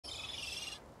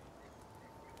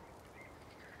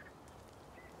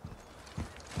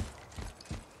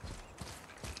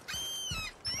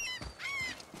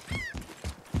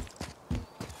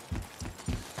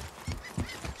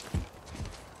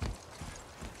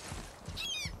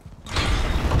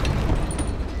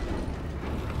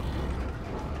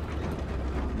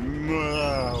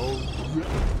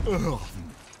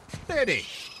Steady.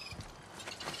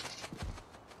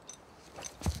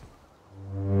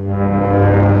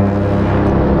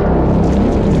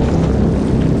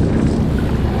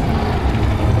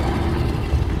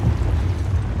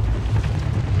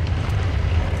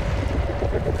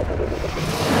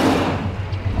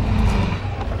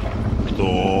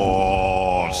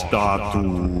 Statu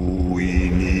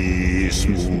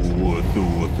inismu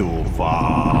tutufa.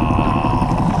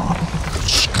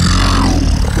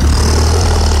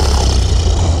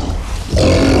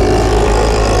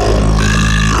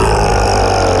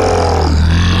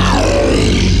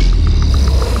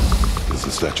 Is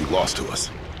the statue lost to us?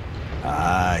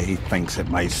 He thinks it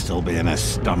might still be in his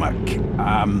stomach.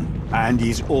 And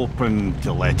he's open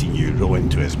to letting you roll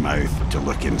into his mouth to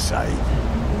look inside.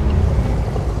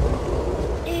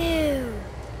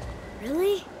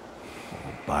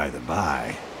 By the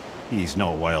by, he's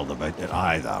not wild about it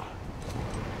either.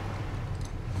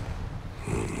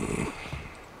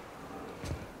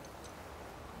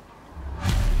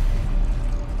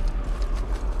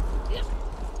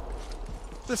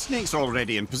 The snake's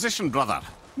already in position, brother.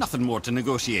 Nothing more to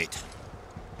negotiate.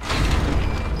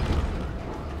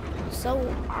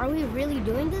 So, are we really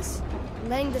doing this?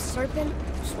 Letting the serpent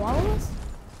swallow us?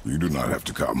 You do not have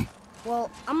to come.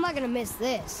 Well, I'm not gonna miss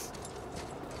this.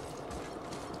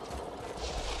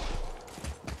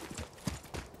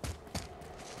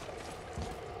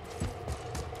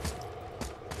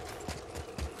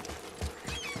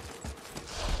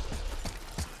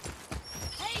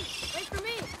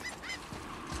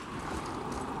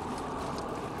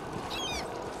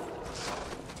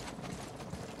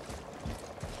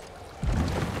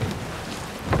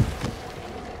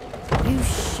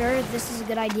 Sure this is a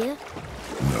good idea?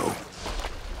 No.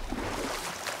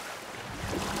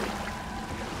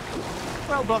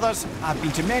 Well, brothers, I've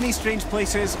been to many strange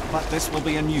places, but this will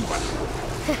be a new one.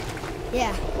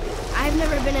 Yeah, I've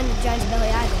never been in a giant's belly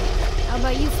either. How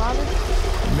about you, Father?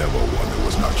 Never one that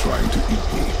was not trying to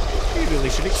eat me. You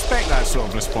really should expect that sort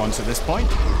of response at this point.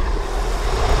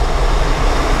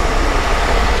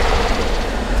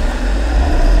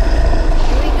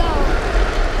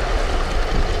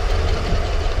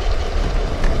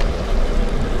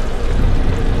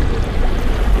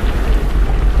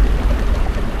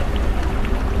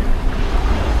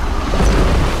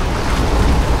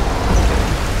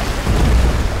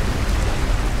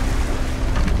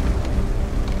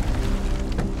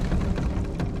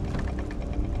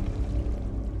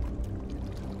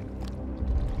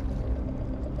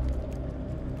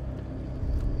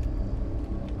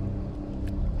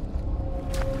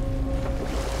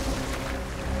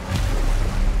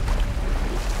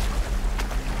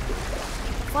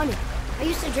 Funny. I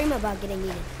used to dream about getting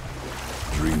eaten.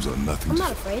 Dreams are nothing. I'm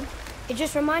not afraid. It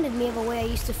just reminded me of a way I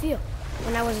used to feel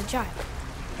when I was a child.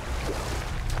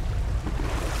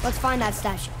 Let's find that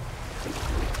statue.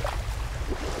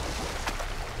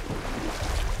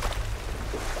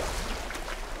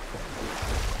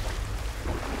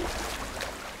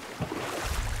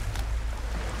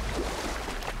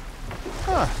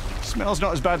 Smells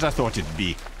not as bad as I thought it'd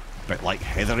be. Bit like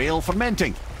heather ale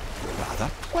fermenting. Rather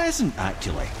pleasant,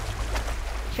 actually.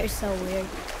 You're so weird.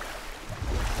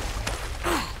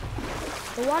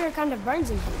 The water kind of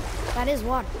burns in here. That is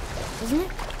water, isn't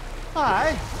it?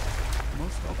 Aye.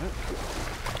 Most of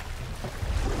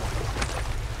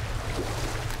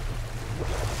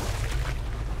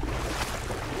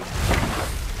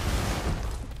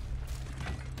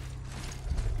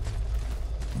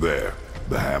it. There,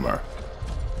 the hammer.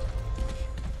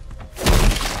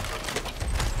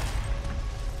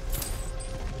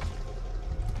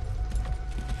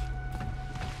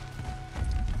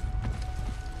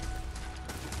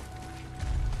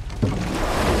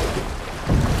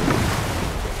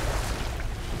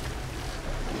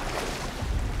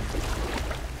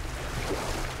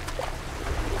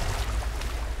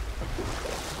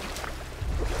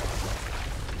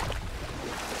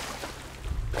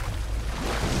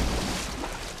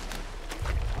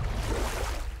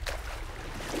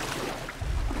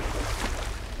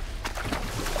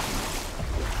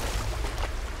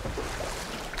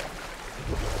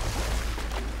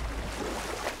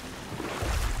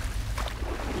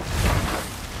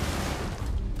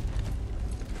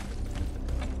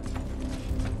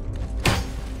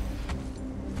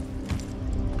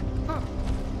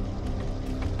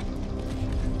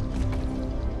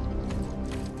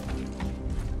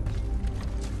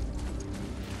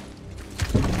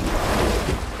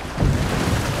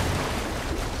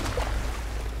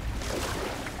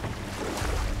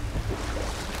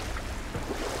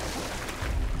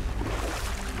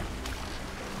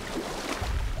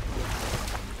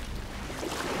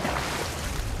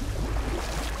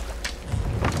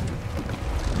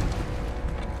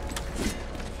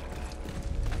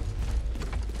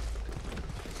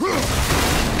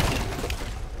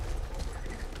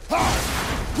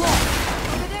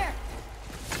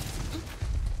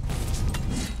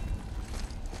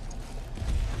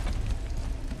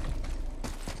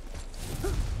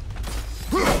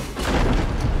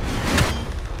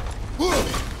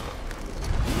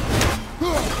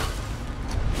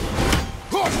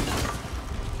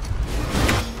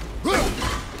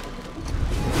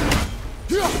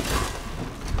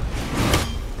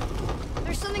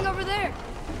 over there.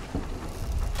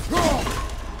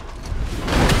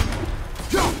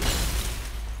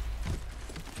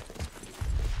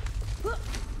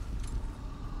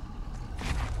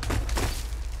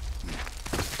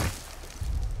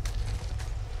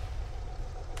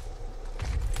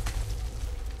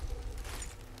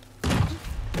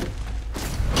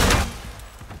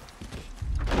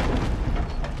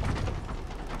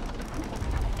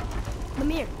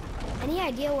 Mimir, any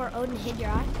idea where Odin hid your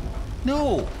eye?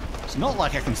 No, it's not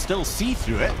like I can still see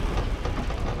through it.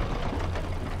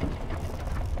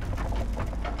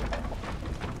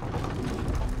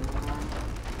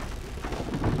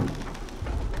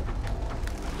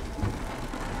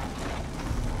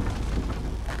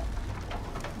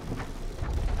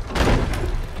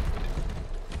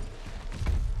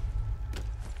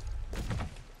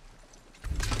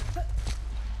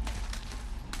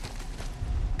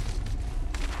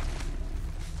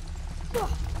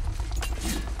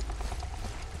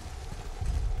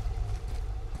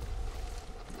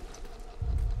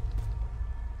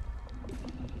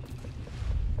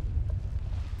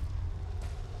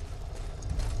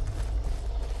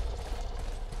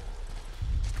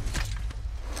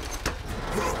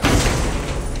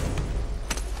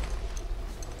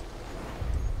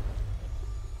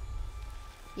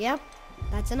 Yep,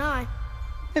 that's an eye.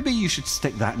 Maybe you should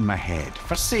stick that in my head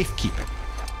for safekeeping.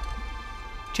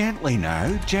 Gently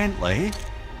now, gently.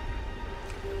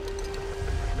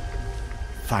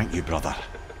 Thank you, brother.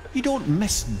 You don't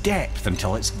miss depth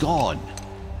until it's gone.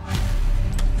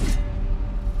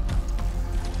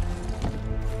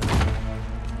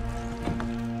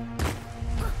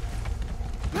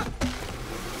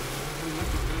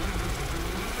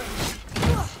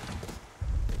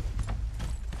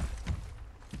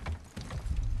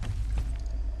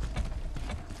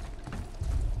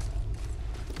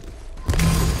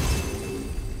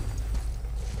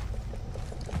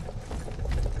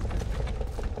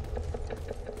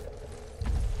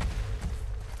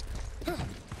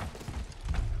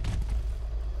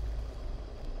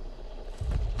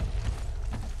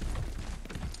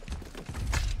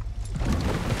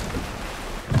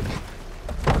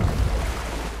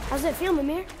 How's it feel,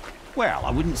 Mimir? Well,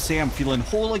 I wouldn't say I'm feeling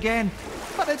whole again,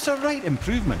 but it's a right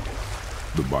improvement.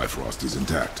 The Bifrost is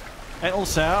intact. It'll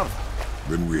serve.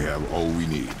 Then we have all we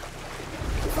need.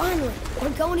 Finally, we're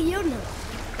going to Jotunheim.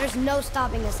 There's no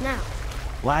stopping us now.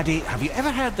 Laddie, have you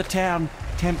ever heard the term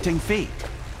tempting fate?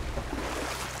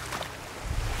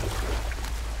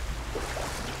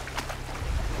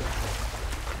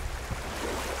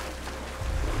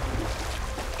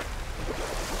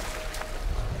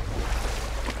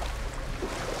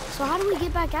 So how do we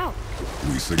get back out?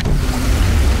 We signal.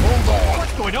 Hold on!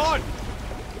 What's going on?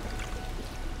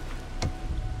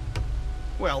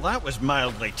 Well, that was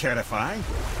mildly terrifying.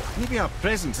 Maybe our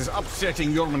presence is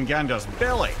upsetting Jormungandr's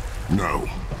belly. No.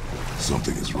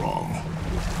 Something is wrong.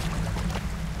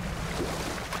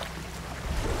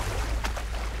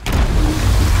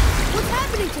 What's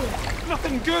happening to it?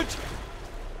 Nothing good.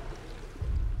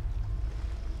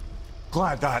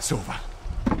 Glad that's over.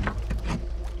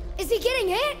 Is he getting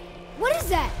hit? What is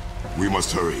that? We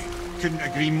must hurry. Couldn't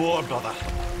agree more, brother.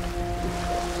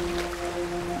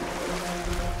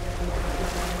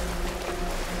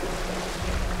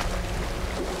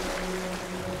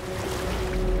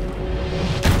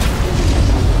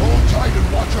 Hold tight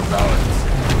and watch your balance.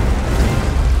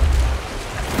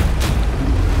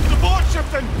 The board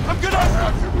shifting! I'm gonna... I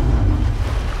have you.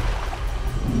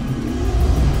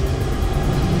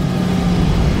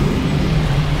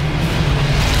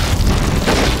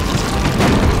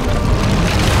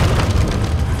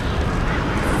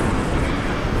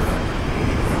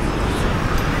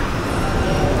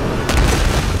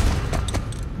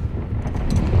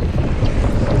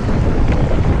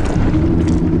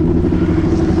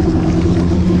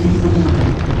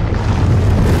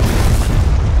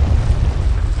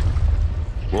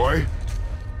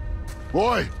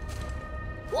 Boy!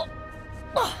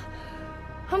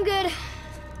 I'm good. I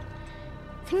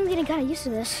think I'm getting kind of used to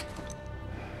this.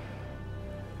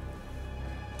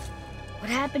 What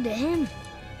happened to him?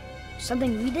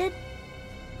 Something we did?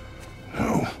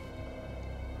 No.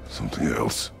 Something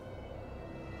else.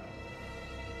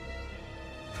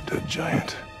 A dead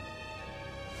giant.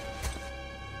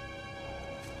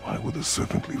 Why would the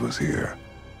serpent leave us here?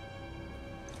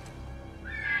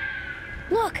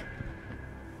 Look!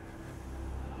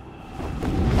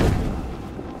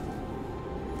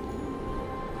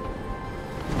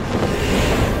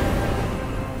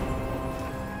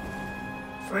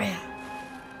 Freya.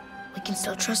 We can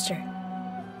still trust her,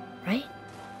 right?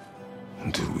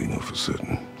 Until we know for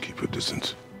certain, keep her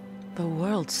distance. The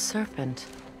world's serpent.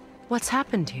 What's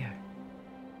happened here?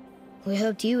 We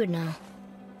hoped you would know.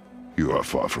 You are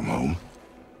far from home.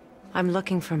 I'm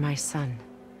looking for my son.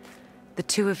 The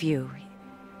two of you.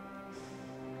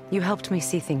 You helped me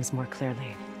see things more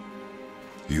clearly.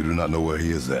 You do not know where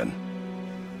he is then?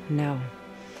 No.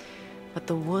 But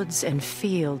the woods and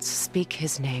fields speak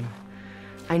his name.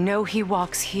 I know he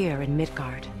walks here in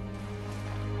Midgard.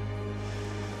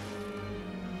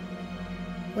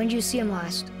 When did you see him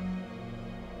last?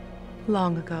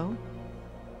 Long ago.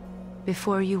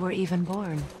 Before you were even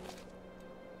born.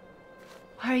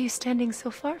 Why are you standing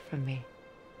so far from me?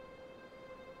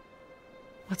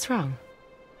 What's wrong?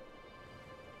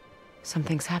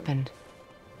 Something's happened.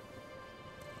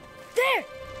 There!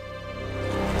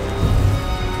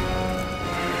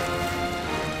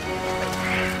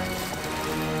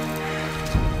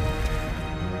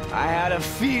 I had a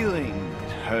feeling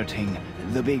that hurting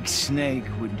the big snake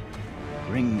would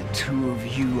bring the two of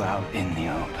you out in the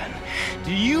open.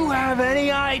 Do you have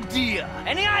any idea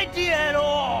at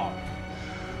all,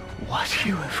 what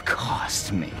you have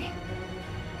cost me?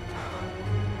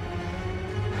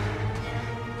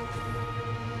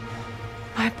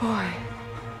 My boy.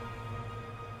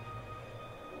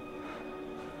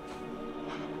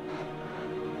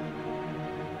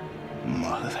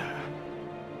 Mother.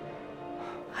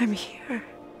 I'm here.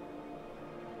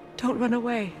 Don't run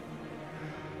away.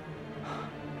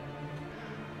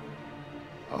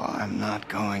 Oh, I'm not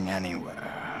going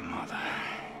anywhere, Mother.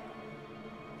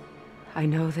 I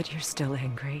know that you're still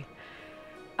angry.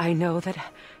 I know that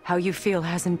how you feel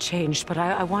hasn't changed, but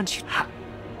I want you to...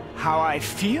 How I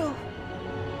feel?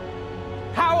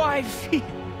 How I feel?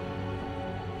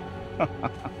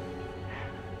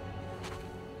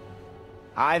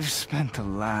 I've spent the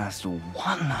last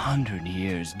 100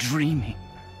 years dreaming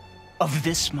of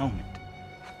this moment.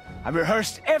 I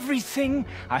rehearsed everything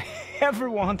I ever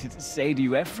wanted to say to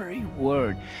you, every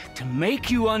word, to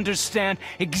make you understand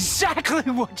exactly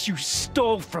what you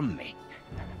stole from me.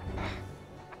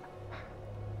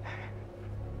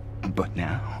 But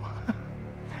now,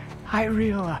 I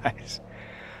realize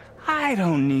I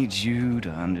don't need you to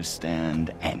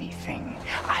understand anything.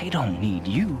 I don't need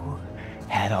you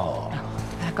at all.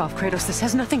 Back off, Kratos. This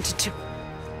has nothing to do...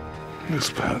 This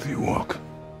path you walk,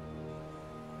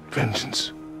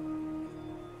 vengeance,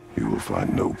 you will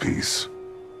find no peace.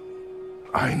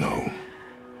 I know.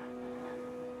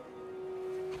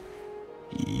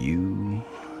 You...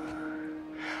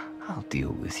 I'll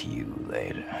deal with you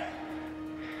later.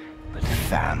 But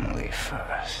family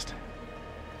first.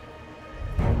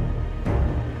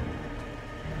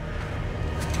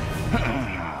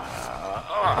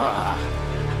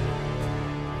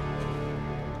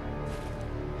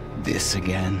 This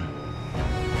again?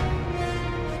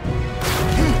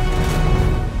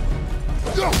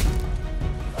 You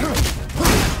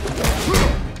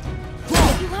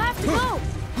have to go!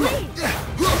 Please!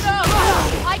 No!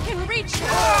 I can reach you!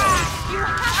 You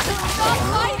have to stop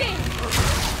fighting!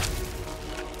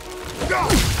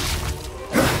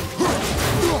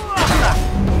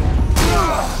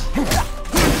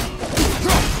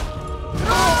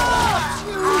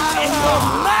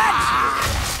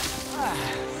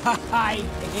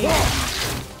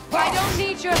 I don't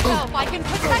need your help. I can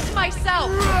protect myself.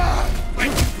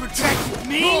 You protect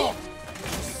me?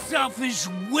 Selfish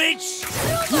witch!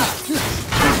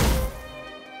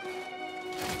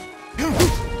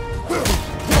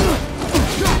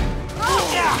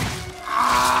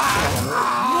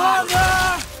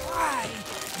 Mother! Why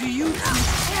do you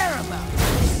care about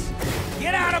this?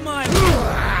 Get out of my...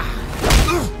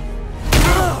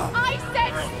 I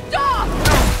said stop!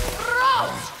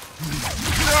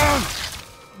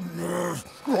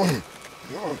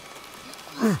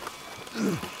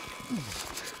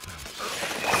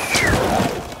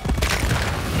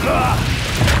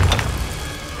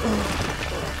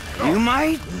 You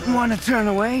might want to turn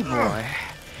away, boy.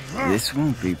 This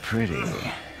won't be pretty.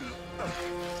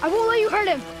 I won't let you hurt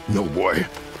him! No, boy.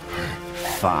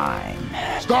 Fine.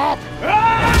 Stop!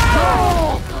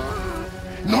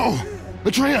 No!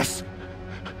 Atreus!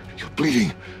 You're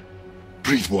bleeding.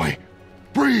 Breathe, boy.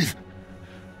 Breathe!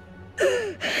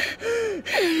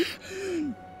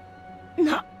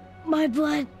 Not my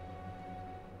blood.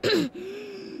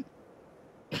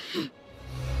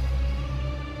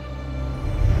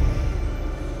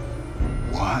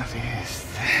 What is this?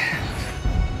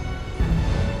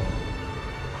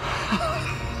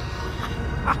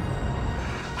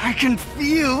 I can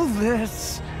feel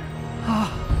this. I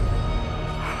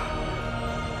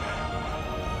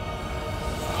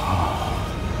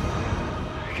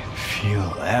can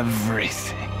feel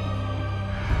everything.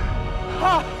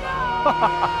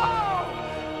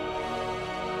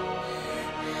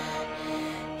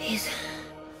 He's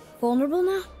vulnerable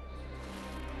now?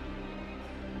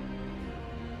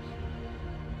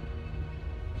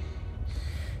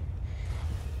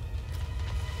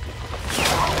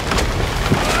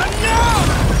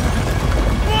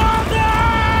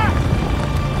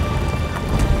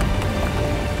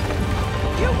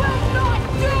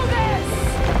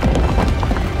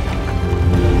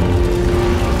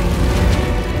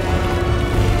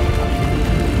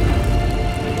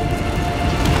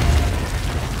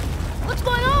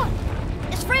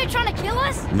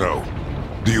 No.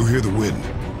 Do you hear the wind?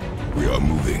 We are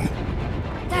moving.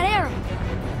 That arrow.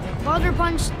 Baldur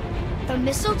punched the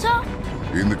mistletoe?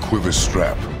 In the quiver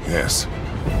strap, yes.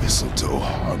 Mistletoe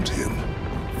harmed him.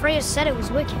 Freya said it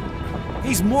was wicked.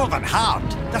 He's more than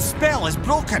harmed. The spell is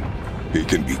broken. He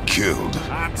can be killed.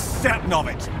 I'm certain of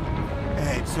it.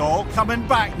 It's all coming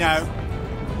back now.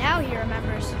 Now he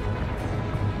remembers.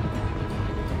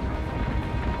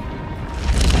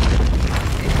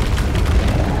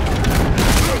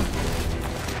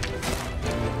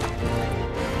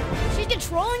 She's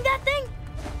controlling that thing?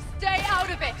 Stay out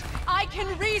of it! I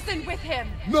can reason with him!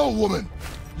 No, woman!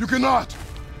 You cannot!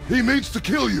 He means to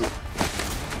kill you!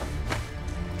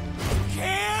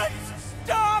 Can't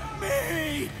stop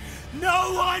me!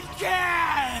 No one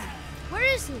can!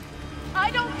 Where is he?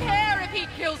 I don't care if he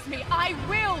kills me. I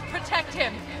will protect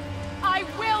him. I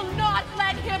will not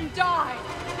let him die.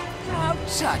 Don't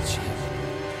touch him.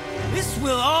 This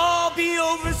will all be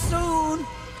over soon.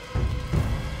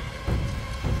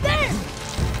 There!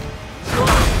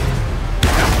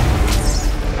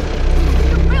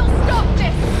 You will stop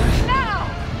this now!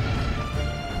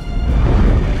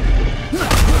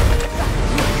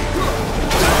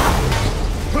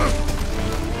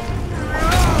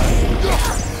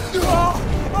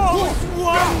 Oh, it's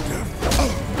wonderful!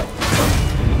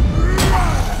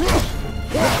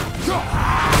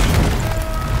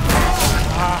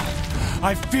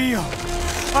 I feel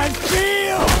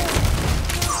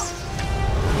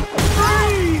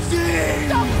freezing!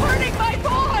 Stop hurting my boy!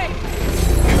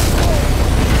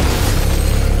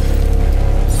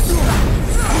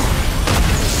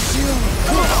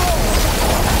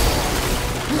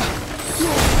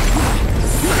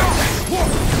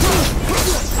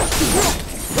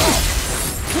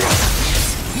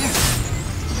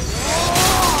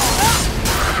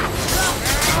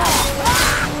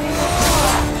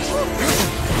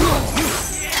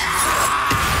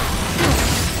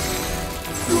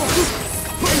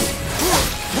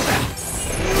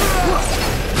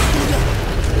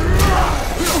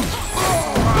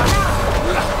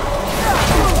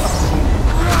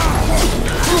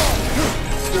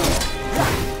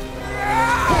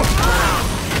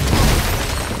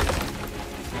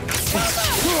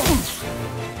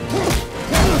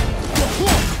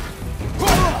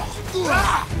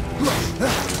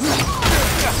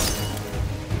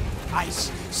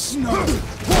 Ice, snow.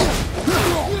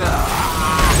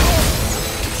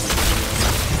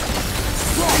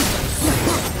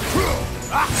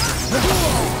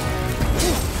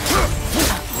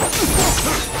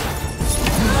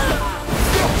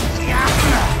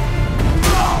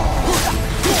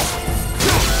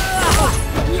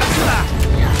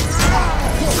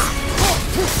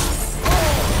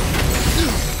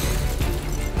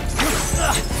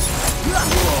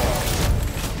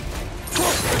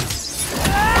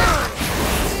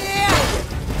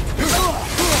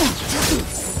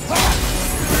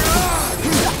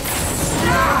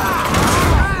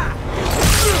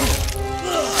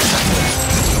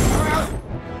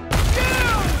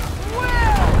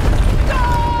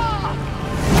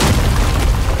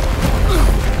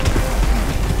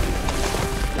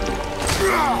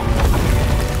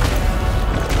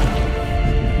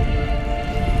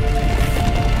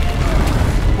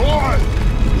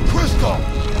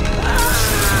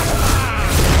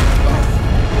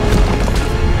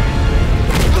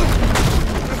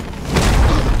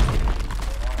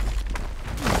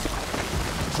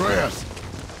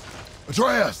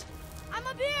 Atreus! I'm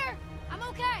up here! I'm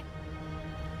okay!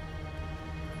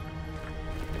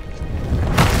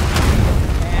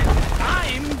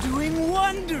 I'm doing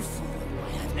wonderful.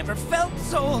 I've never felt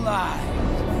so alive.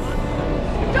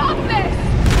 Stop this!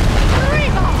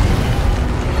 Rima!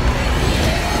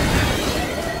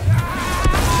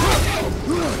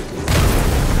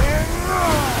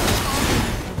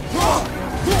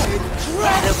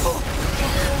 Incredible!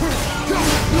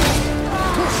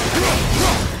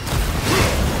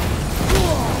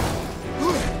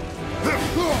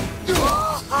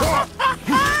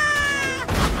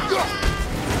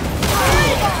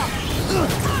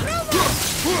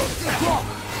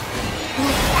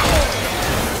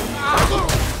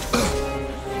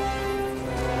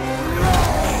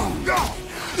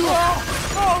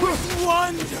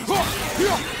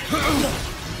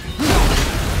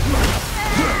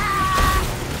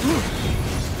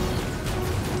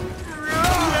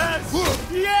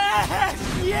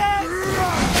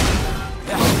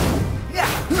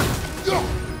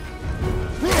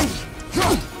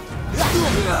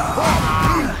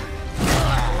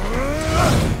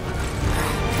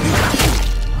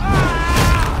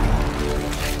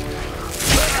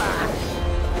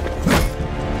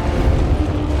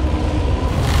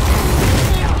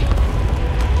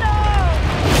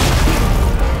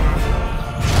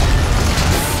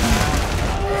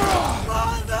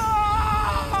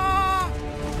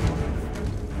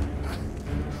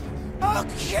 I'll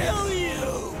kill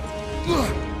you!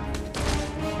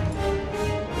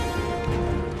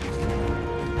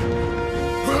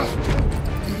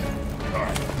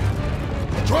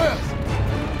 Atreus!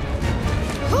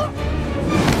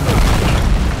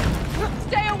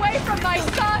 Stay away from my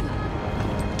son!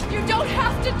 You don't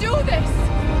have to do this!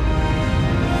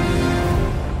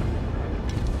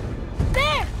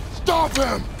 There! Stop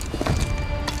him!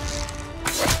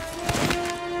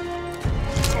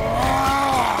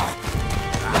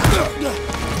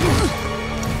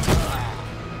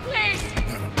 Please!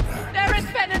 There has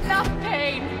been enough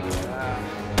pain!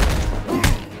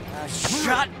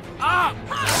 Shut up!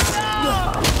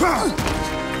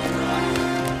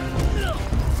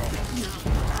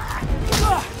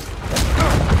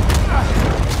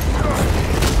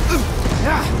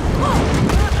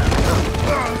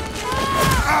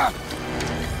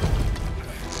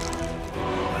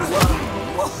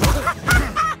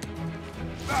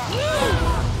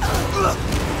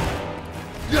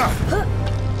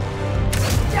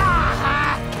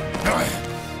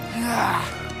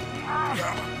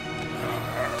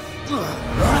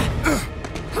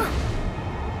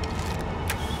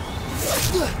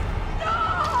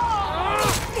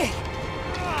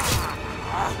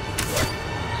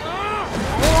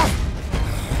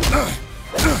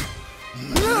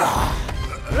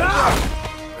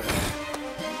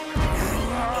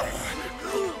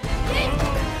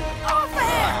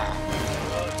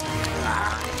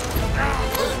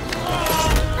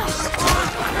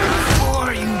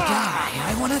 Before you die,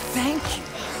 I want to thank you.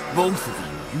 Both of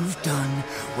you, you've done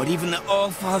what even the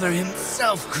All-Father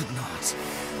himself could not.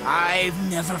 I've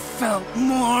never felt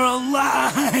more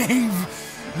alive!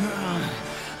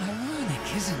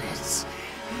 Ironic, isn't it?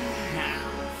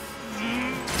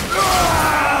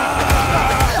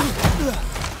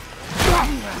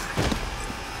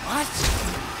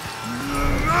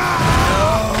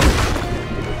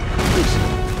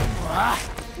 Why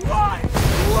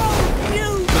won't you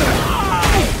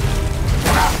die?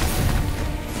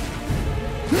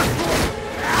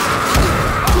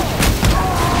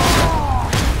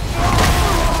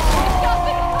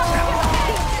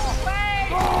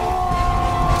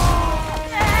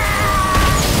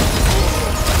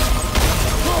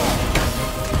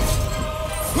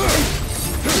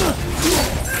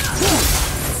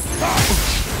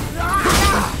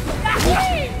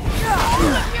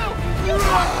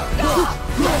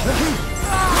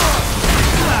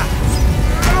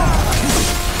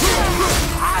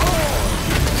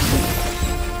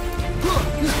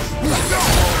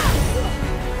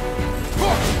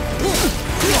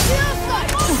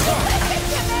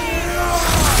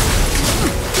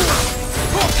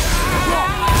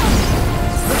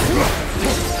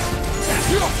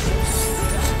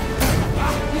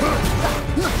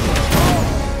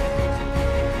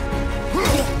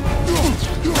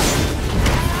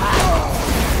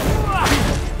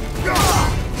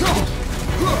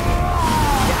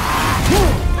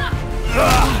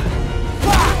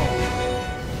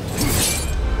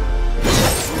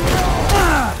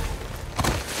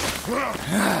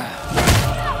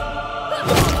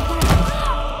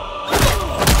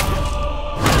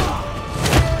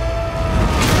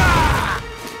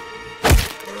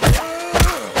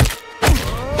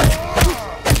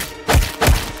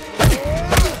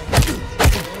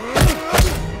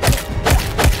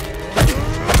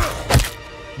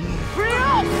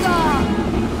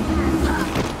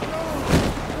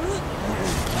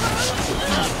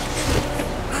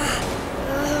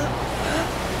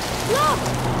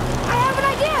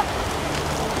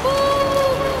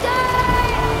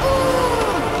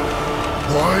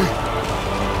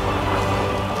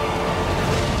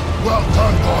 Well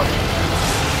done, boy.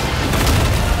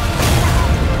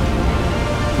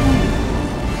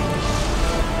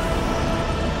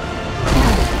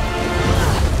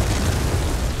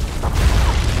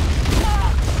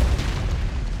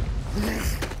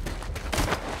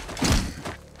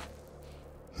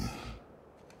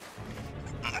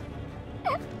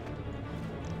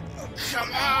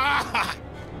 Come on!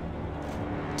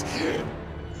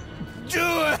 Do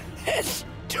it!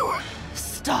 Do it!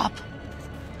 Stop.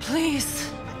 Please.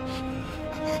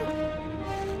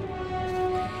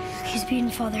 He's beaten,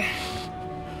 Father.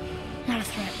 Not a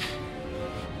threat.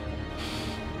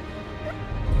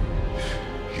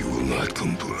 You will not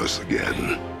come for us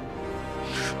again.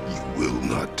 You will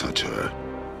not touch her.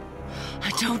 I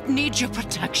don't need your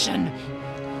protection.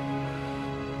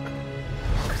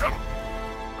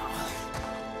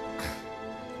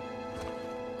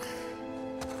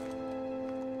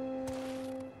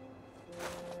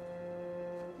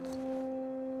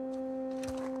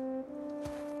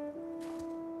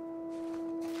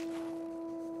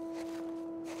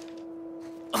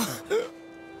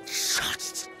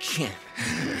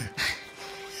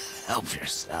 help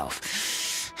yourself.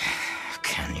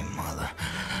 Can you, Mother?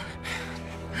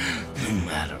 No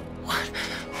matter what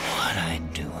I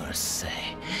do or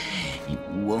say, you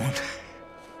won't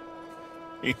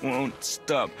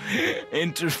stop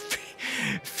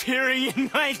interfering in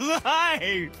my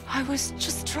life. I was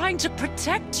just trying to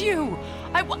protect you.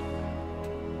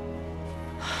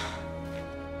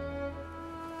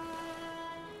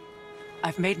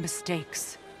 I've made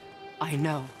mistakes. I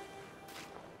know.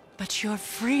 But you're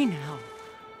free now.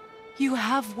 You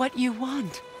have what you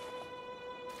want.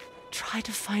 Try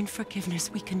to find forgiveness.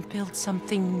 We can build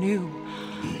something new.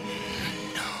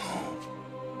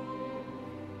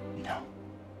 No.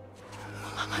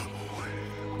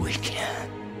 We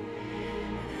can't.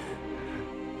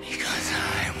 Because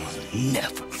I will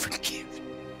never forgive you.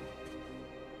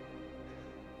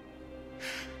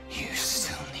 You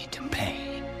still need to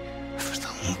pay for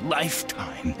the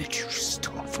lifetime that you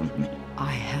stole from me.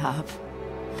 I have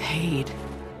paid.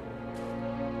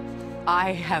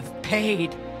 I have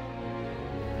paid.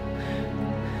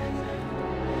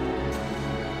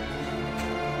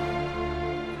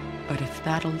 But if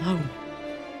that alone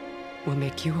will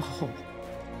make you whole,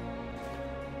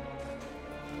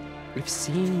 if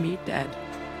seeing me dead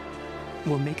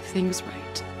will make things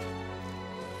right,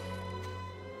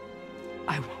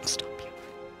 I won't stop you.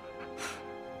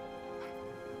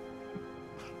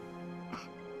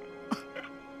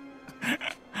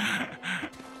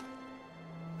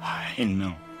 I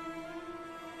know.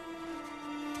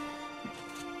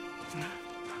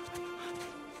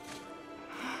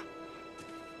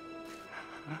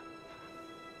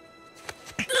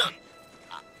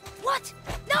 What?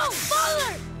 No,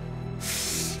 Father!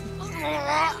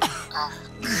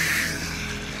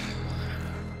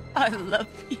 I love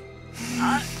you.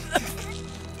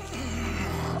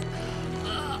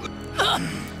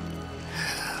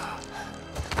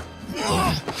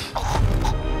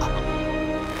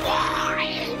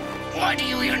 Why do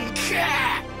you even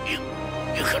care? You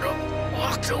could have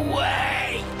walked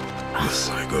away. The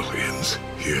Cygolians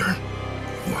here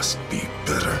must be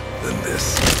better than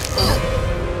this.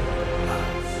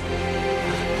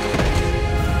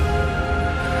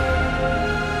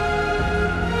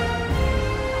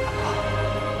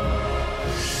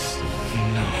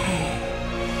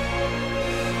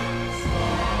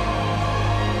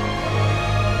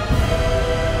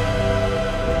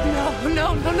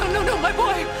 No, my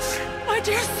boy! My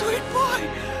dear sweet boy!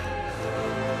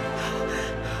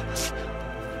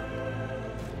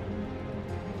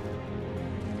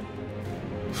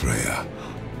 Freya.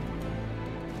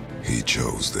 He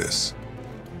chose this.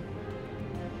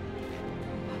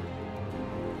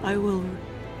 I will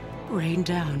rain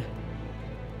down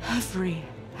every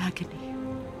agony,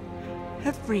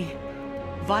 every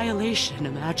violation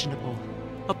imaginable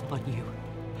upon you.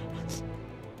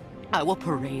 I will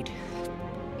parade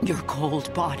your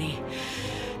cold body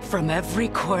from every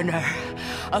corner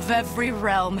of every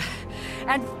realm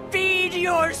and feed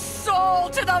your soul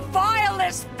to the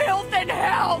vilest filth in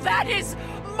hell. That is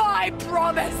my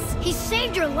promise. He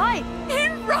saved your life. He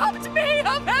robbed me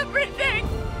of everything.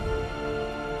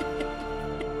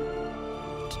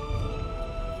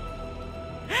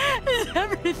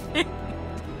 Everything.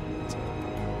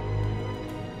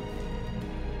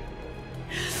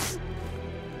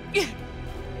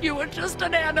 You were just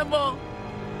an animal.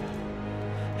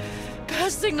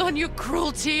 Passing on your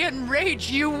cruelty and rage,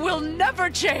 you will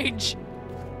never change.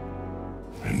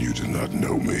 And you do not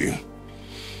know me.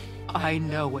 I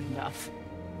know enough.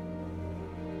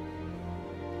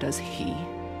 Does he?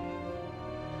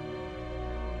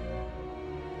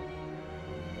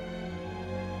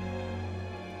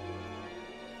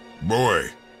 Boy.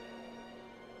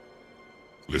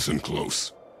 Listen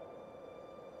close.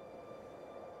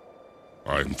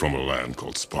 I'm from a land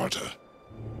called Sparta.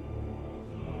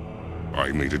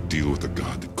 I made a deal with the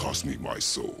god that cost me my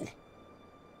soul.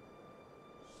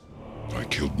 I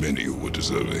killed many who were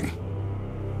deserving.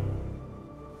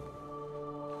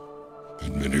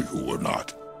 And many who were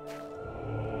not.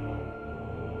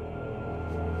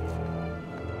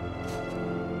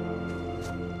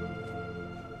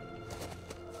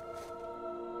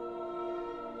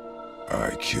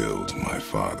 I killed my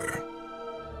father.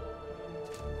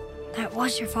 That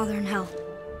was your father in hell.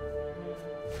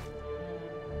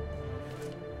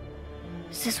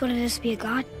 Is this what it is to be a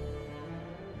god?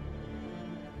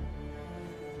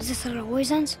 Is this how it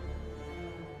always ends?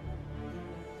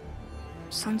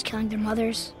 Sons killing their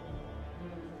mothers?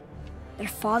 Their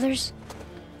fathers?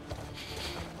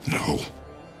 No.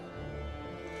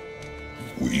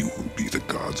 We will be the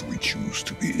gods we choose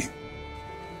to be.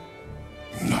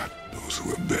 Not those who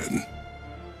have been.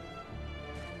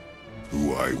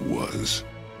 Who I was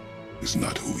is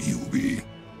not who you be.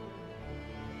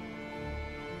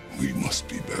 We must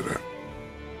be better.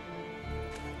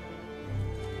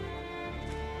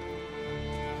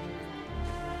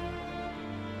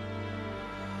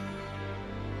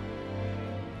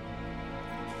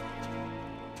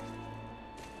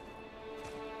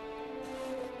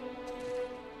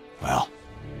 Well,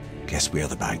 guess we're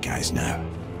the bad guys now.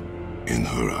 In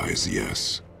her eyes,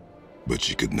 yes. But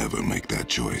she could never make that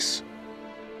choice.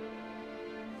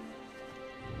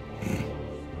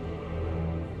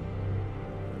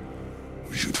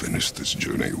 We should finish this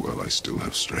journey while I still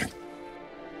have strength.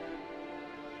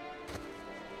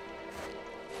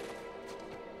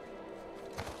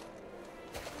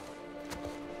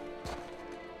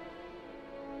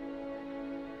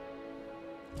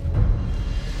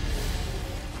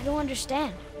 I don't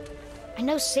understand. I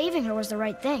know saving her was the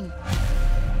right thing,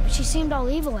 but she seemed all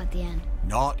evil at the end.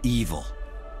 Not evil.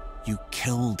 You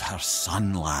killed her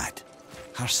son, lad.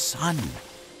 Her son.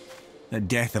 The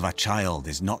death of a child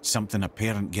is not something a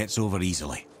parent gets over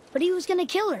easily. But he was gonna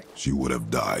kill her. She would have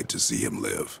died to see him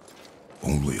live.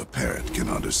 Only a parent can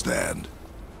understand.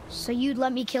 So you'd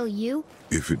let me kill you?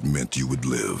 If it meant you would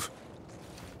live.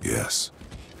 Yes.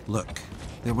 Look,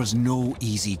 there was no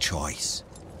easy choice.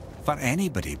 For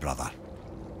anybody, brother.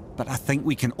 But I think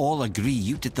we can all agree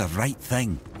you did the right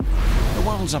thing. The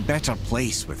world's a better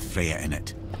place with Freya in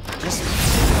it. Just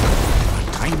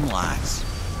time, lads.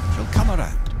 She'll come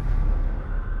around.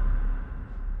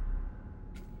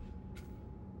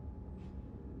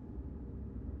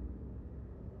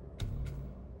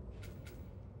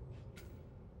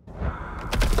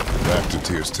 Back to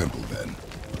Tyr's temple, then.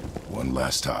 One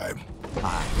last time.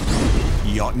 Aye.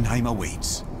 Jotunheim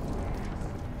awaits.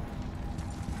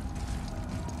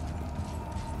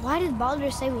 Why did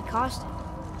Baldur say we cost him?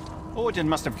 Odin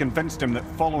must have convinced him that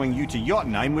following you to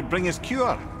Jotunheim would bring his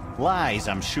cure. Lies,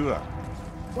 I'm sure.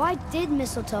 Why did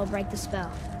mistletoe break the spell?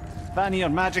 Vanir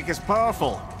magic is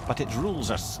powerful, but its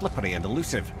rules are slippery and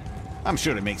elusive. I'm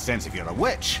sure it makes sense if you're a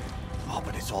witch. Oh,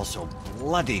 but it's also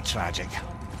bloody tragic.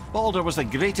 Baldur was the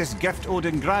greatest gift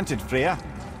Odin granted Freya.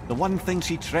 The one thing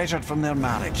she treasured from their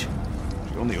marriage.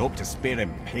 She only hoped to spare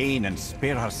him pain and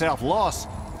spare herself loss.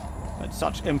 But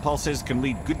such impulses can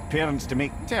lead good parents to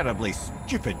make terribly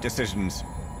stupid decisions.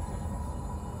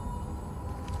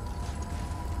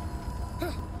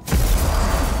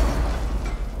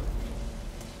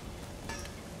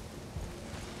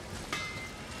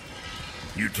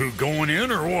 You two going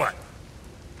in or what?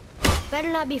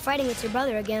 Better not be fighting with your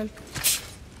brother again.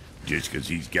 Just 'cause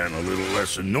he's gotten a little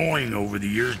less annoying over the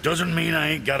years doesn't mean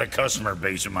I ain't got a customer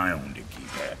base of my own to keep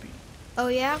happy. Oh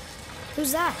yeah?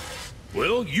 Who's that?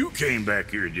 Well, you came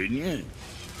back here, didn't you?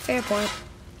 Fair point.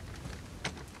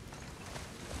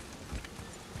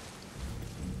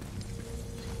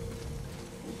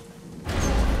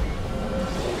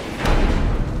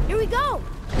 Here we go!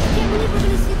 I can't believe we're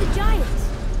gonna see the giants.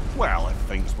 Well, if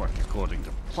things work according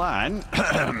to plan...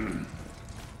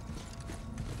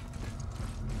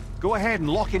 Go ahead and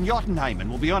lock in Jotunheim and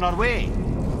we'll be on our way.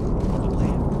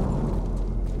 Probably.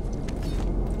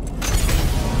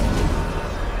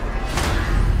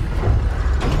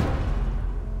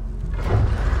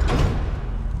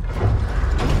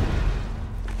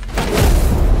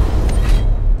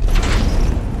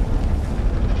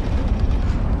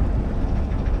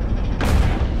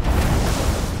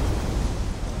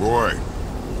 Boy,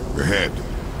 ahead.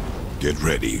 Get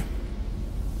ready.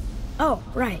 Oh,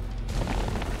 right.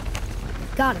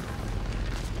 Got him.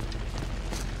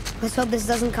 Let's hope this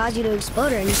doesn't cause you to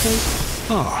explode or anything.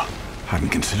 Oh, hadn't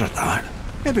considered that.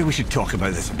 Maybe we should talk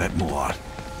about this a bit more.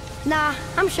 Nah,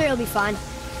 I'm sure you'll be fine.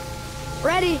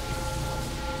 Ready?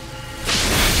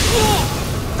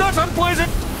 Oh, that's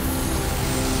unpleasant!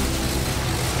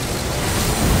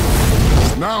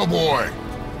 Now, boy!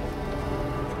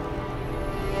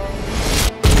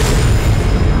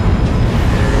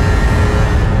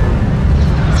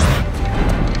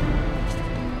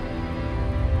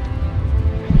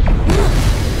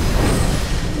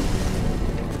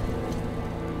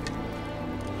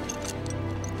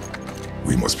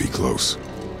 We must be close.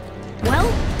 Well,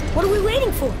 what are we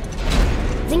waiting for?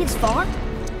 Think it's far?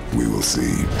 We will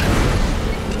see.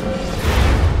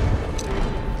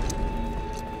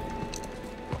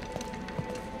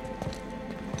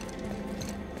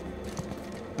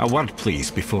 A word,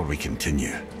 please, before we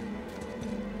continue.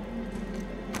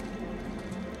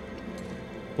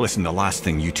 Listen, the last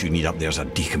thing you two need up there is a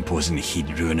decomposing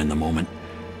he'd ruin in the moment.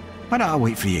 Why don't I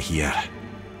wait for you here?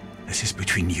 This is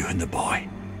between you and the boy.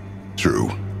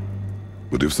 True.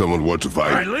 But if someone were to My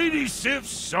fight... lady Sif's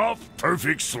soft,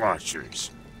 perfect sloshers.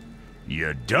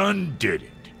 You done did it.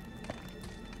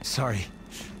 Sorry.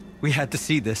 We had to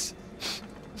see this.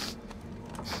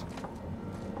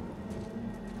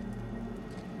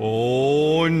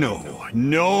 Oh, no.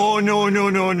 No, no, no,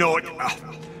 no, no.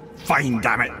 Fine,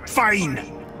 damn it.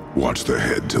 Fine. Watch the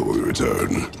head till we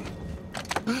return.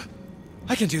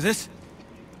 I can do this.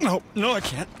 No, no, I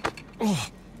can't. Oh.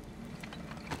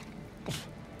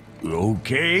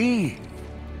 Okay.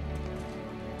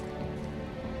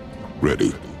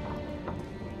 Ready.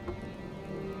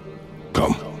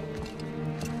 Come.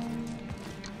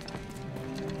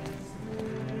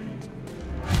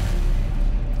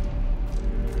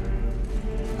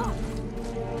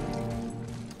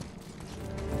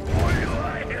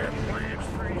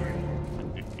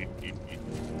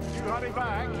 You hurry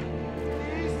back.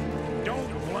 Don't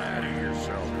flatter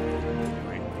yourself.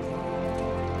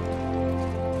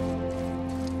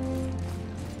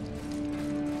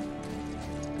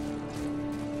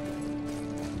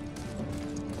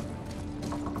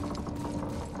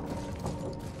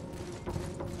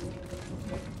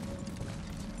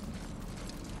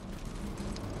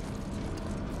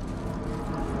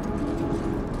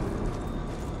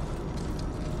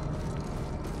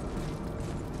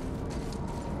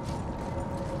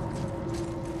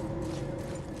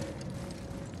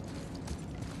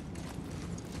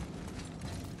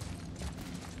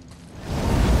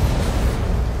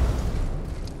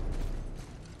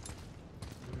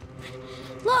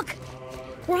 Look!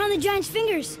 We're on the giant's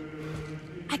fingers.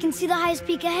 I can see the highest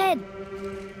peak ahead.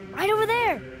 Right over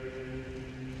there.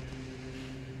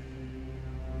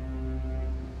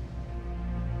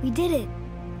 We did it.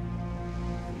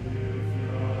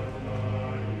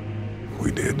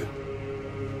 We did.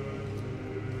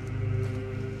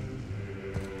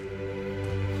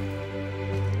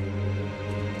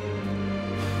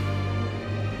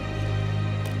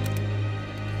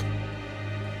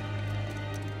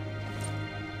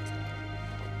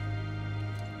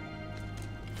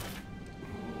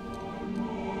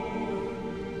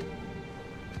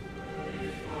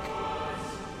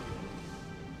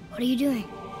 What are you doing?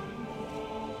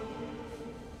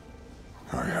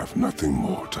 I have nothing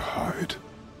more to hide.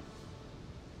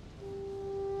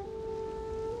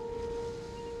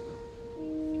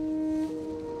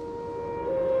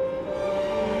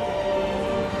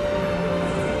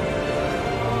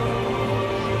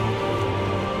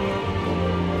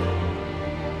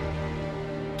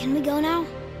 Can we go now?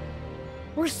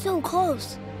 We're so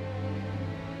close.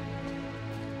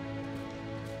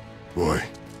 Boy.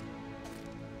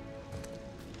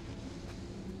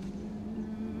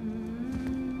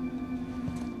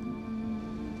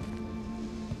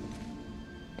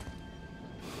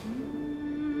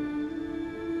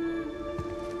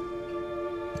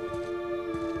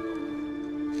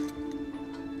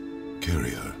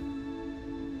 Carry her.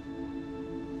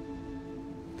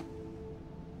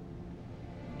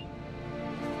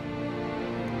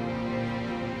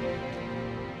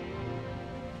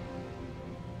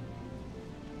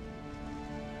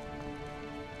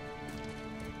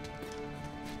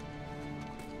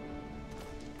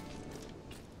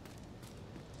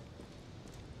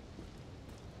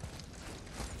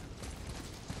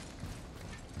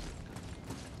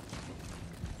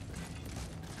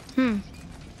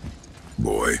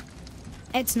 Boy.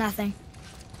 It's nothing.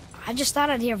 I just thought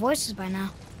I'd hear voices by now.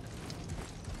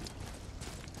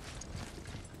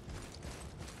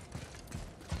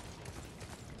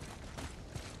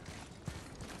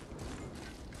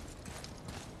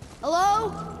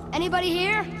 Hello? Anybody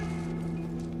here?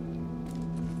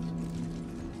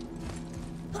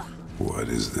 What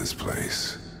is this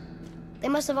place? They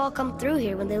must have all come through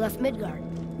here when they left Midgard.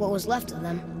 What was left of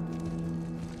them.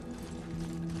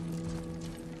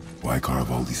 Why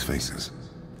carve all these faces?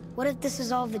 What if this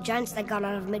is all of the giants that got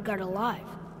out of Midgard alive?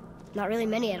 Not really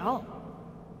many at all.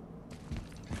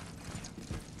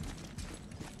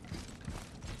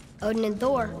 Odin and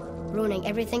Thor, ruining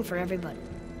everything for everybody.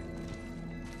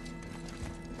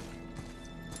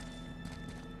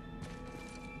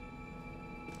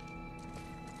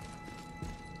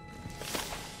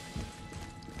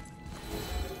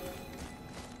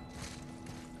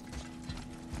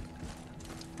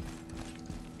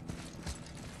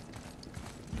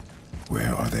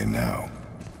 Where are they now?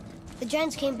 The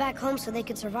giants came back home so they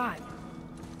could survive.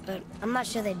 But I'm not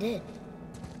sure they did.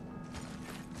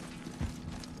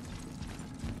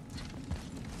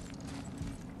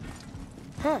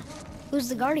 Huh. Who's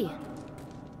the Guardian?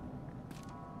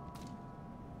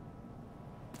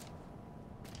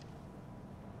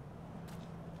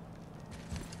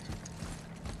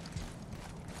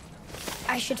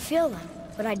 I should feel them,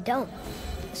 but I don't.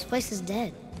 This place is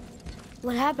dead.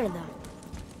 What happened to them?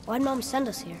 Why'd Mom send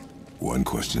us here? One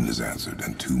question is answered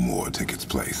and two more take its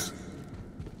place.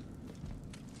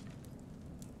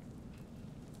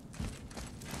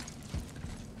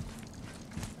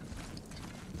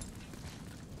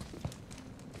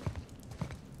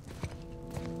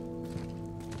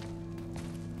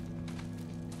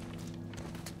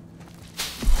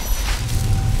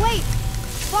 Wait!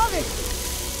 Father!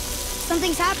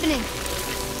 Something's happening.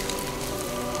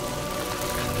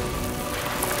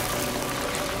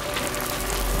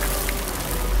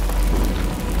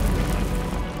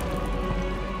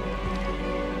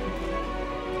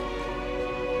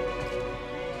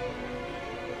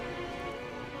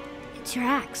 It's your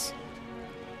axe.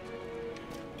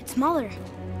 It's Mother.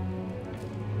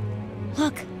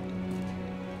 Look.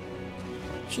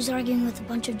 She's arguing with a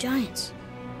bunch of giants.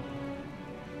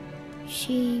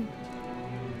 She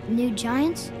knew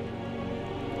giants?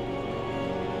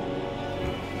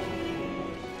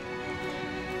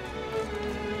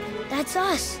 That's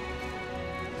us.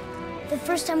 The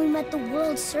first time we met the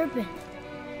world serpent.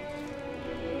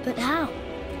 But how?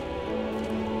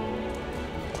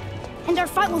 And our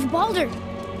fight with Baldur.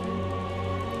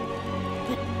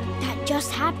 But that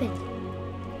just happened.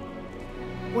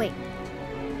 Wait.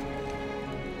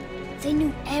 They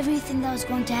knew everything that was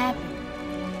going to happen.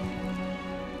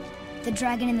 The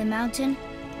dragon in the mountain,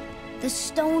 the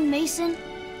stone mason,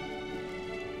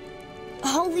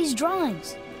 all these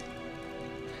drawings.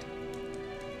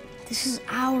 This is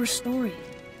our story.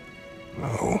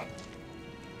 No.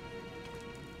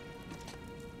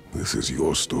 This is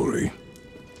your story.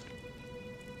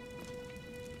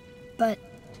 But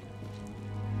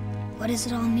what does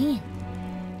it all mean?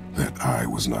 That I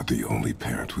was not the only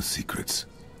parent with secrets.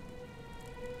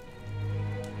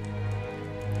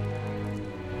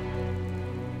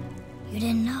 You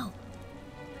didn't know.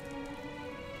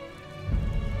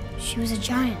 She was a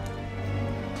giant.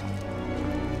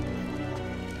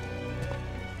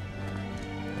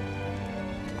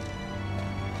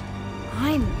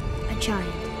 I'm a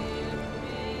giant.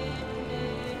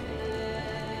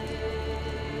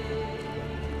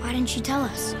 Why didn't she tell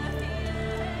us?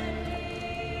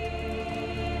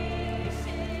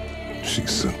 She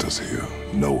sent us here,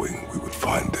 knowing we would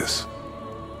find this.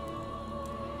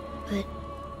 But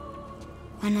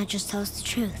why not just tell us the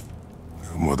truth?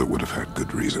 Your mother would have had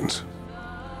good reasons.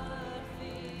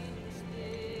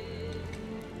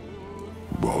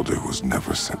 Baldur was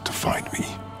never sent to find me.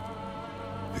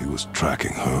 He was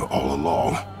tracking her all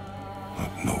along,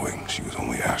 not knowing she was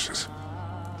only ashes.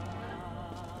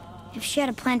 If she had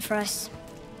a plan for us,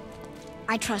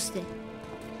 I trust it.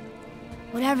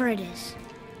 Whatever it is.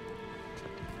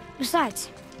 Besides,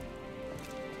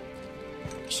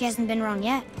 she hasn't been wrong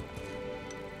yet.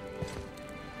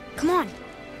 Come on.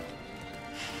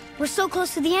 We're so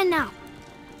close to the end now.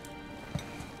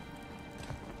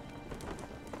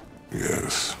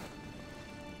 Yes.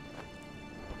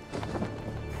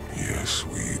 Yes,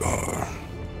 we are.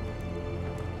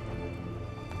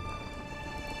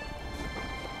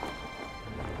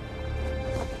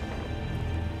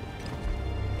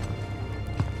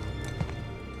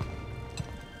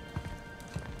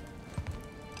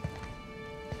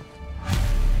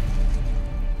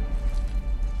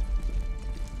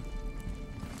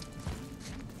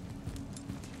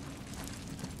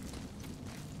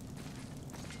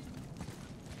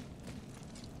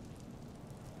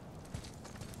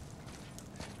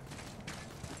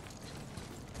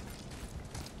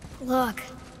 Look,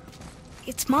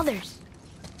 it's Mother's.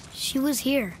 She was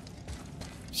here.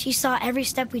 She saw every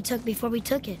step we took before we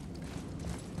took it.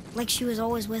 Like she was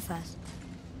always with us.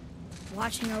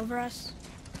 Watching over us.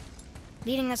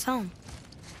 Leading us home.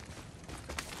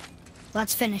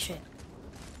 Let's finish it.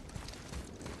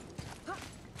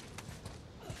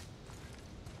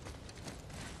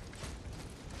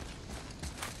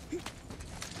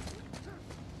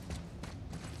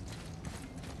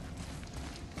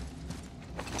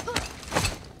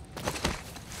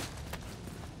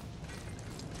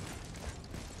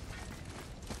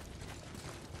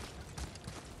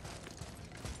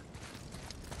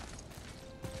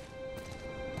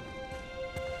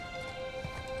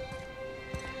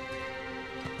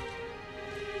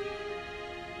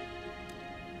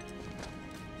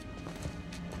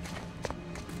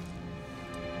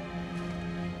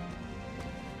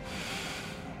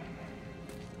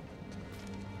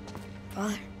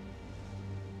 Father?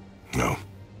 No.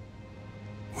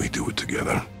 We do it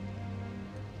together.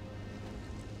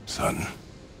 Son.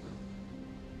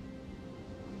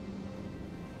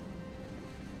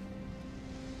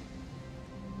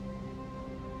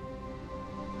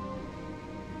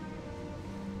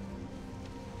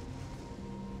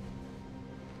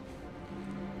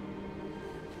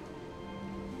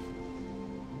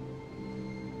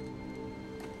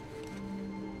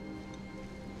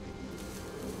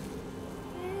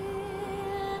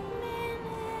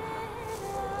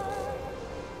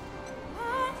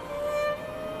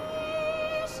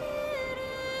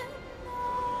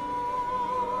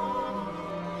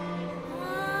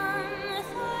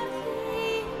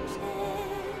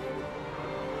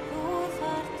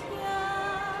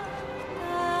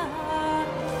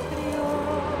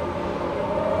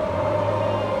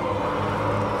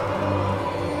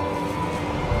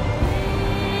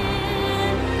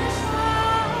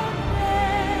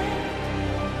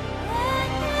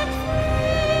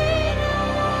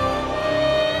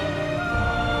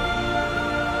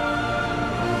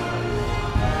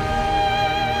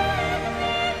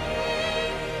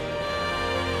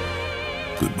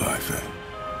 Goodbye, Faye.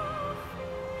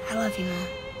 I love you, Mom.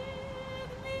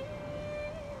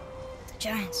 The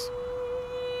giants.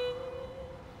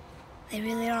 They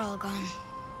really are all gone.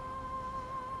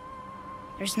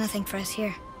 There's nothing for us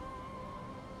here.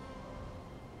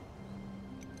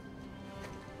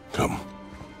 Come.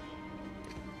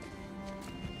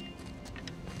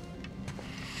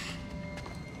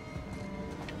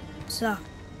 So,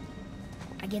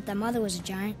 I get that Mother was a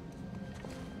giant,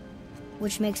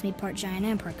 which makes me part giant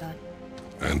and part god.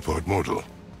 And part mortal.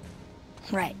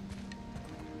 Right.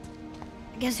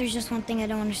 I guess there's just one thing I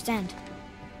don't understand.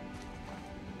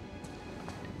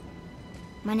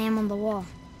 My name on the wall.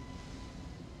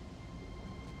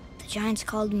 The giants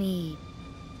called me...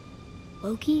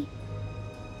 Loki?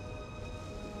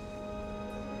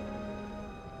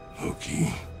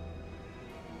 Loki.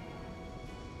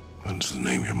 That's the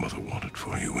name your mother wanted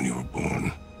for you when you were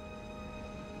born.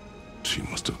 She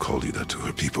must have called you that to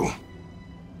her people.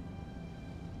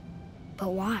 But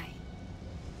why?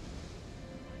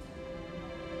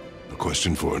 A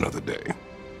question for another day.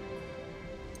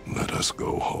 Let us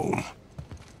go home.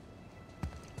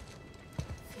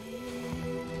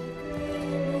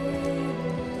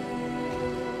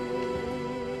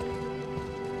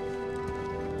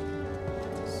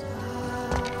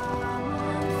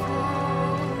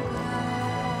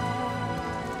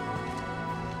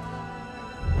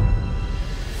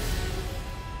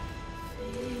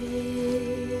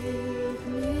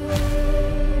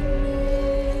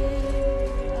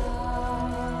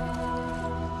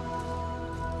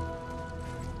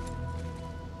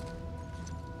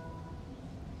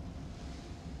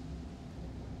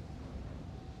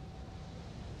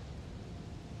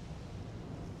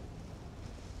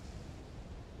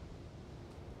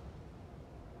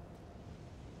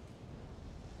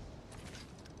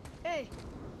 Hey,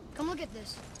 come look at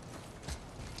this.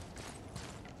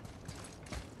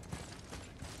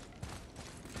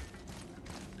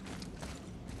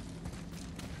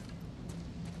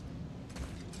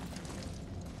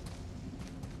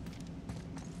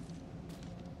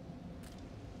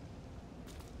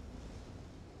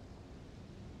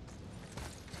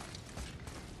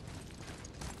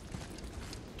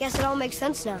 Guess it all makes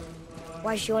sense now.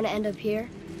 Why she want to end up here?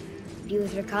 Be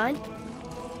with her kind?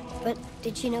 But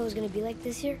did she know it was going to be like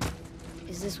this here?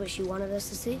 Is this what she wanted us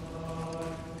to see?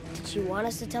 Did she want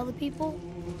us to tell the people,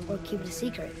 or keep it a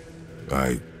secret?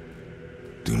 I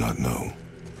do not know.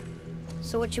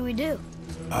 So what should we do?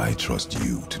 I trust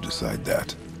you to decide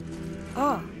that.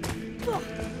 Oh.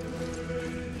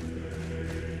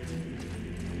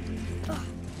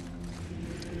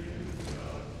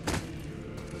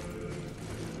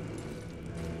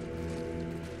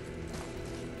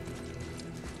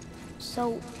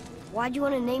 So, why'd you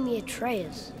want to name me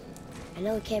Atreus? I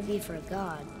know it can't be for a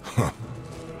god.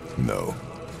 No.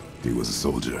 He was a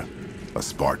soldier. A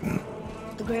Spartan.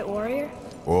 The Great Warrior?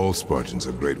 All Spartans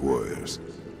are great warriors.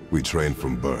 We trained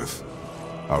from birth.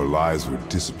 Our lives were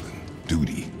discipline,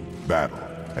 duty, battle,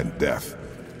 and death.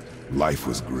 Life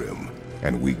was grim,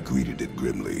 and we greeted it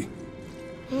grimly.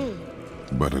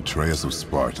 But Atreus of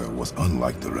Sparta was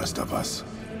unlike the rest of us.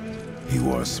 He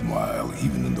wore a smile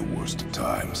even in the worst of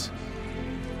times.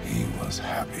 He was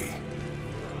happy.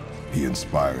 He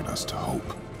inspired us to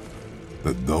hope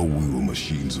that though we were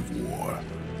machines of war,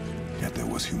 yet there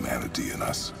was humanity in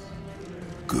us.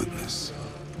 Goodness.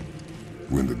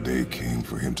 When the day came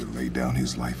for him to lay down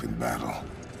his life in battle,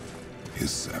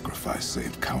 his sacrifice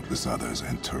saved countless others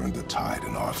and turned the tide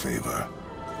in our favor.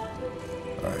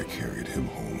 I carried him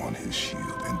home on his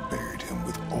shield and buried him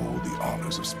with all the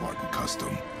honors of Spartan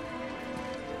custom.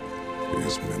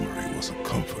 His memory was a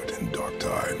comfort in dark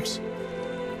times.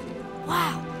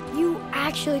 Wow, you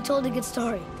actually told a good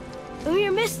story. And we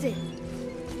missed it.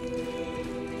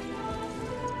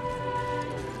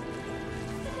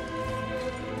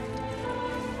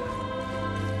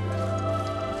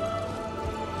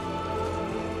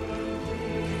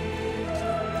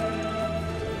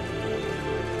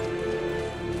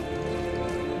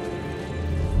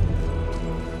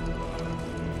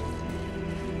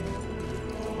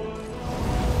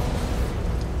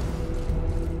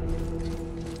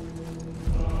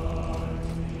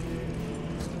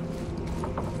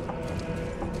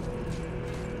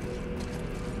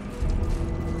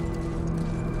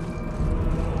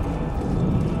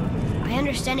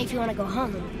 I understand if you want to go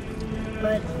home,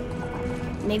 but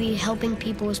maybe helping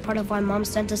people is part of why Mom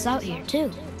sent us out here,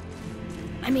 too.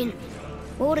 I mean,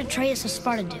 what would Atreus of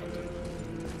Sparta do?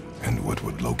 And what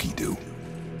would Loki do?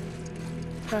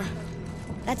 Huh.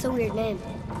 That's a weird name.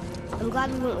 I'm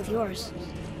glad we went with yours.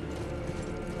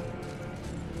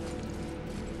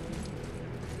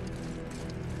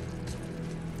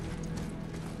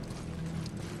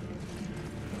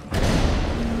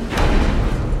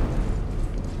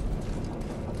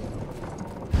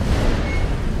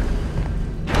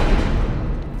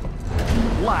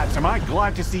 am I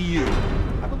glad to see you.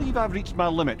 I believe I've reached my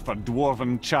limit for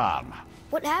dwarven charm.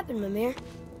 What happened, Mimir?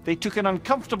 They took an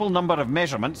uncomfortable number of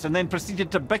measurements and then proceeded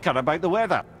to bicker about the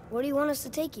weather. Where do you want us to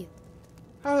take you?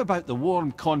 How about the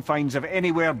warm confines of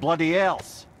anywhere bloody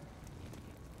else?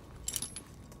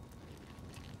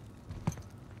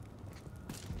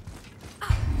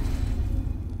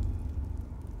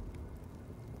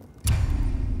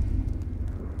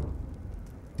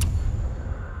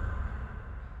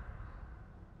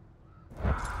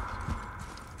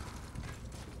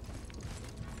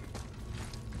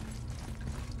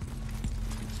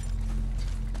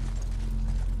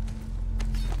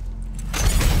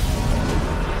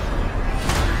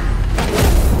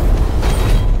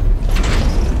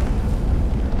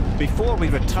 Before we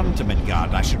return to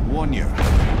Midgard, I should warn you.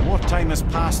 More time has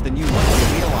passed than you want to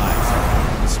realize.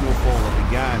 The snowfall that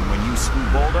began when you slew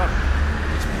Baldur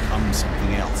has become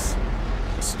something else.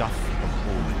 The stuff of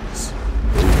omens.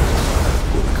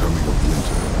 For the coming of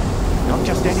winter. Not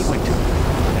just any winter,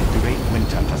 but a great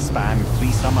winter to span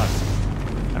 3 summers.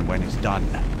 And when it's done,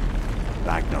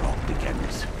 Ragnarok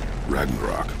begins.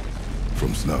 Ragnarok.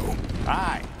 From snow.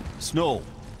 Aye, snow.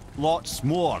 Lots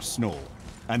more snow.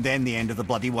 And then the end of the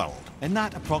bloody world. In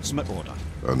that approximate order.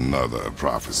 Another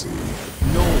prophecy.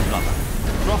 No, brother.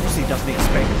 Prophecy doesn't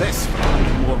expect this for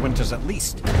 100 more winters at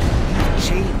least. You've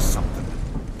changed something.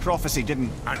 Prophecy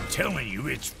didn't... I'm telling you,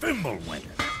 it's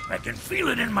Fimbulwinter. I can feel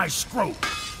it in my scrote.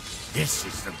 This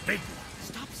is the big one.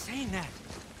 Stop saying that.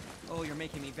 Oh, you're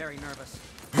making me very nervous.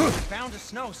 Bound to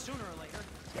snow sooner or later.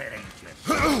 That ain't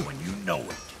just when you know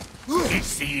it.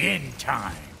 It's the end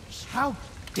times. How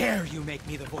dare you make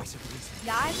me the voice of reason?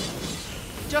 Guys?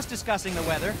 Just discussing the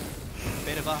weather.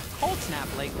 Bit of a cold snap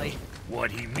lately.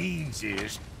 What he means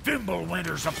is,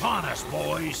 Fimbulwinter's upon us,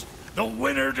 boys. The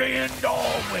winter to end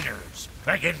all winters.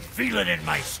 I can feel it in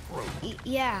my scrote.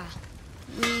 Yeah.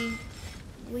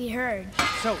 We heard.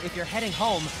 So, if you're heading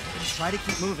home, try to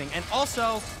keep moving, and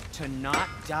also to not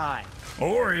die.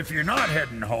 Or if you're not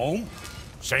heading home,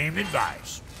 same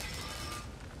advice.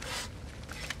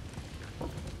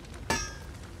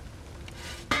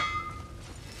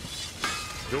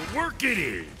 To work it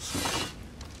is.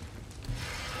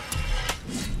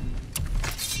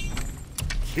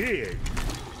 Kid.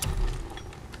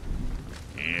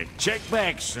 And check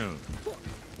back soon.